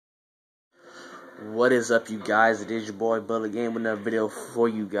What is up, you guys? It is your boy Bull again with another video for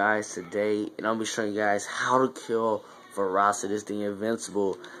you guys today, and I'm gonna be showing you guys how to kill Voracidous, the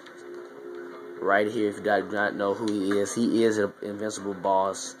Invincible, right here. If you do not know who he is an invincible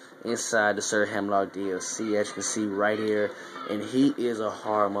boss inside the Sir Hemlock DLC, as you can see right here, and he is a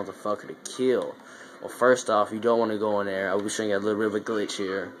hard motherfucker to kill. Well, first off, you don't want to go in there. I'll be showing you a little bit of a glitch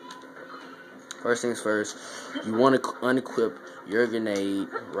here. First things first, you want to unequip your grenade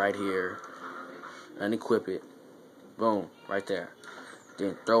right here. Unequip it. Boom. Right there.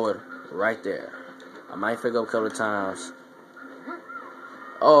 Then throw it right there. I might pick up a couple of times.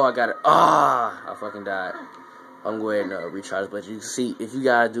 Oh, I got it. I fucking died. I'm going to go ahead and retry this. But you can see, if you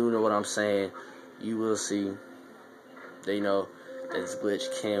guys do know what I'm saying, you will see that you know that this glitch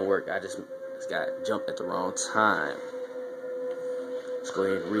can work. I just got jumped at the wrong time. Let's go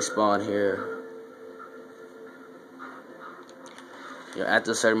ahead and respawn here. You know,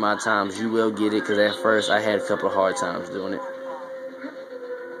 after a certain amount of times, you will get it, because at first I had a couple of hard times doing it.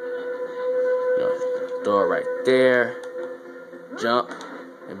 You know, throw it right there, jump,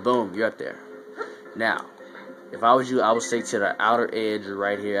 and boom, you're up there. Now, if I was you, I would stick to the outer edge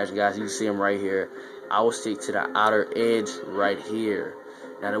right here. As you guys, you can see him right here. I will stick to the outer edge right here.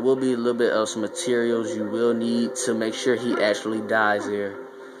 Now, there will be a little bit of some materials you will need to make sure he actually dies here.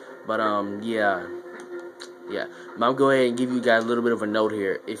 But, yeah. I'm going to go ahead and give you guys a little bit of a note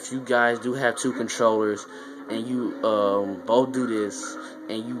here. If you guys do have two controllers and you both do this,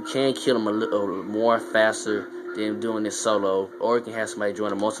 and you can kill them a little more faster than doing this solo, or you can have somebody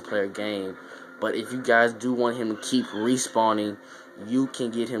join a multiplayer game. But if you guys do want him to keep respawning, you can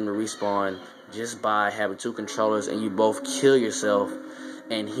get him to respawn just by having two controllers, and you both kill yourself,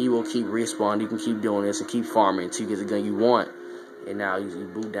 and he will keep respawning. You can keep doing this and keep farming until you get the gun you want. And now you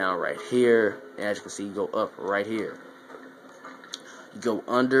boot down right here, and as you can see, you go up right here. You go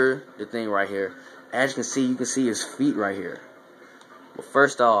under the thing right here. As you can see his feet right here. Well,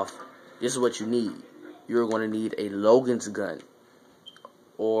 first off, this is what you need. You're going to need a Logan's gun,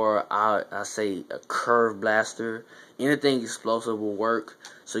 or I say a curve blaster. Anything explosive will work,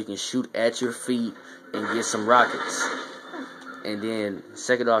 so you can shoot at your feet and get some rockets. And then,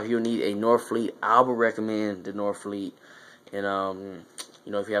 second off, you'll need a North Fleet. I would recommend the North Fleet. And,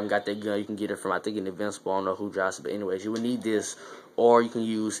 you know, if you haven't got that gun, you can get it from, I think, an Invincible. I don't know who drops it, but anyways, you would need this, or you can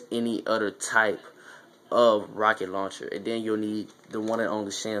use any other type of rocket launcher. And then you'll need the one and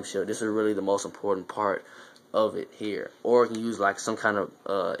only Sham Shell. This is really the most important part of it here. Or you can use, like, some kind of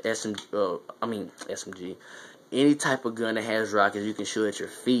SMG. Any type of gun that has rockets, you can shoot at your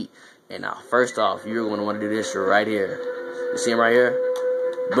feet. And now, first off, you're going to want to do this right here. You see him right here?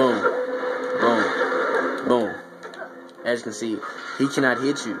 Boom. Boom. Boom. As you can see, he cannot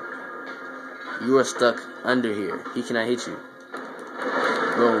hit you. You are stuck under here. He cannot hit you.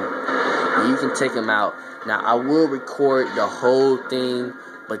 Boom. And you can take him out. Now, I will record the whole thing,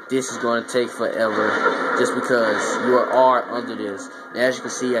 but this is going to take forever just because you are under this. And as you can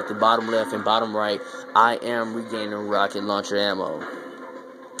see at the bottom left and bottom right, I am regaining rocket launcher ammo.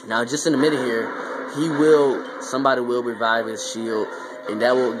 Now, just in a minute here, somebody will revive his shield, and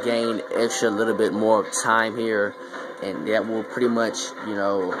that will gain extra little bit more time here. And that will pretty much, you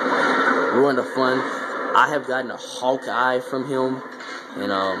know, ruin the fun. I have gotten a Hawkeye from him.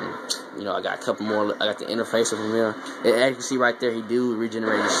 And, you know, I got a couple more. I got the interface from him. And as you can see right there, he do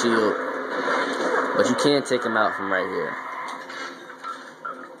regenerate his shield. But you can take him out from right here.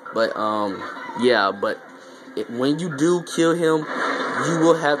 But, yeah, but when you do kill him, you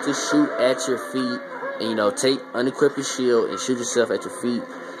will have to shoot at your feet. And, you know, unequip your shield and shoot yourself at your feet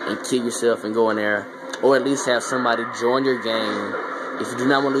and kill yourself and go in there. Or at least have somebody join your game. If you do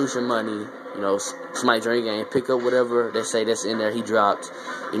not want to lose your money, you know, somebody join your game, pick up whatever they say that's in there he dropped,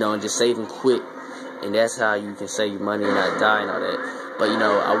 you know, and just save him quick. And that's how you can save your money and not die and all that. But, you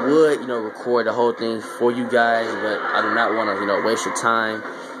know, I would, you know, record the whole thing for you guys, but I do not want to, you know, waste your time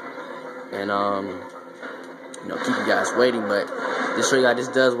and, you know, keep you guys waiting. But just show you guys this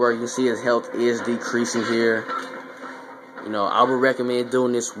does work. You can see his health is decreasing here. You know, I would recommend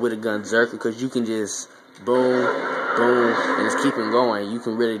doing this with a Gunzerker, because you can just boom, boom, and just keep it going. You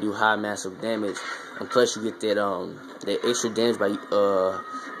can really do high massive damage, and plus you get that extra damage by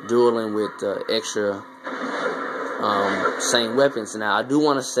dueling with extra same weapons. Now, I do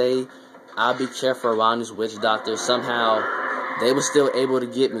want to say, I'll be careful around this witch doctor. Somehow, they were still able to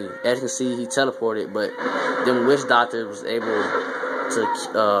get me. As you can see, he teleported, but them witch doctor was able to,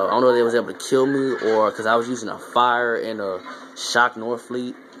 I don't know if they was able to kill me, or because I was using a fire and a shock North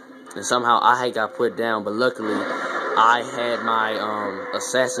Fleet, and somehow I had got put down, but luckily I had my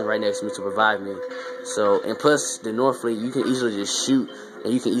assassin right next to me to revive me. So, and plus the North Fleet, you can easily just shoot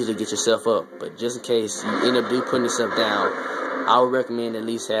and you can easily get yourself up. But just in case you end up putting yourself down, I would recommend at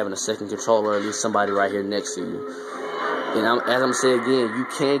least having a second controller, or at least somebody right here next to you. And as I'm saying again, you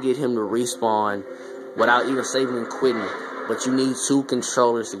can get him to respawn without even saving and quitting, but you need 2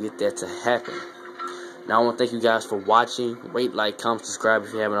 controllers to get that to happen. Now, I want to thank you guys for watching. Rate, like, comment, subscribe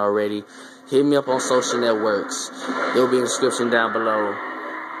if you haven't already. Hit me up on social networks. It will be in the description down below.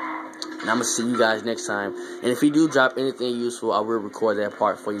 And I'm going to see you guys next time. And if you do drop anything useful, I will record that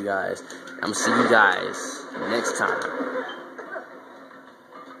part for you guys. I'm going to see you guys next time.